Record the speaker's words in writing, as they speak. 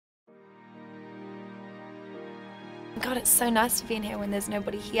God, it's so nice to be in here when there's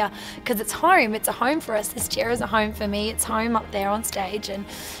nobody here, because it's home. It's a home for us. This chair is a home for me. It's home up there on stage and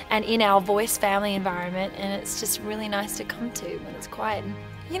in our voice family environment, and it's just really nice to come to when it's quiet. And,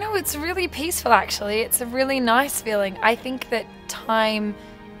 you know, it's really peaceful actually. It's a really nice feeling. I think that time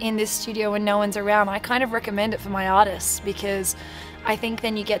in this studio when no one's around, I kind of recommend it for my artists, because I think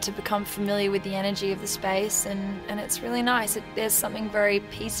then you get to become familiar with the energy of the space, and it's really nice. There's something very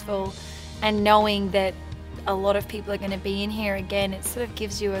peaceful, and knowing that a lot of people are going to be in here again, it sort of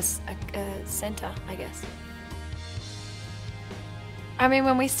gives you a centre, I guess. I mean,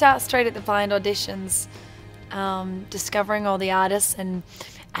 when we start straight at the blind auditions, discovering all the artists and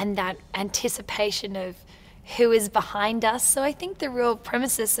that anticipation of who is behind us. So I think the real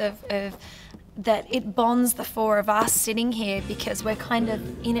premises of that it bonds the four of us sitting here, because we're kind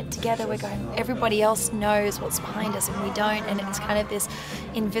of in it together. We're going, everybody else knows what's behind us and we don't, and it's kind of this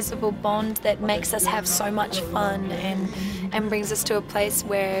invisible bond that makes us have so much fun and brings us to a place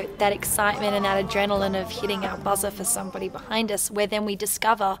where that excitement and that adrenaline of hitting our buzzer for somebody behind us, where then we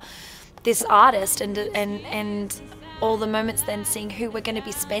discover this artist and all the moments then seeing who we're going to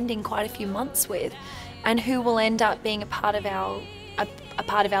be spending quite a few months with, and who will end up being a part of our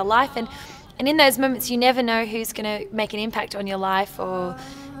life. And in those moments, you never know who's going to make an impact on your life, or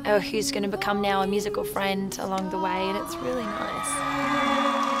who's going to become now a musical friend along the way, and it's really nice.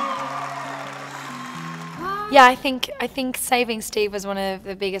 Yeah, I think Saving Steve was one of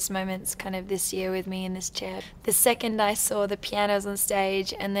the biggest moments kind of this year with me in this chair. The second I saw the pianos on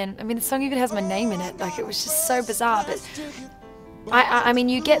stage, and then, I mean, the song even has my name in it, like it was just so bizarre, but I mean,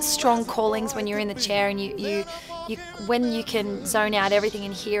 you get strong callings when you're in the chair, and you when you can zone out everything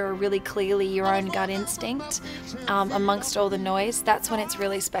and hear really clearly your own gut instinct amongst all the noise. That's when it's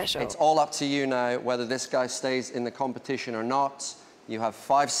really special. It's all up to you now whether this guy stays in the competition or not. You have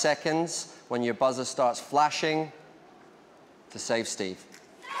 5 seconds when your buzzer starts flashing to save Steve.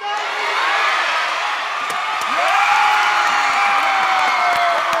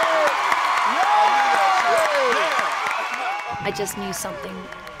 I just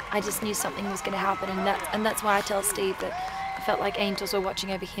knew something was going to happen, and that's why I tell Steve that I felt like angels were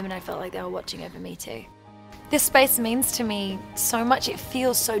watching over him, and I felt like they were watching over me too. This space means to me so much. It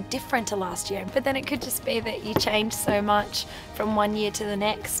feels so different to last year, but then it could just be that you change so much from one year to the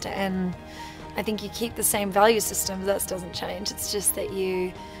next, and I think you keep the same value system, but that doesn't change. It's just that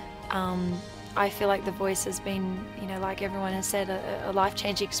you I feel like The Voice has been, you know, like everyone has said, a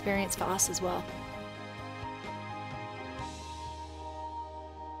life-changing experience for us as well.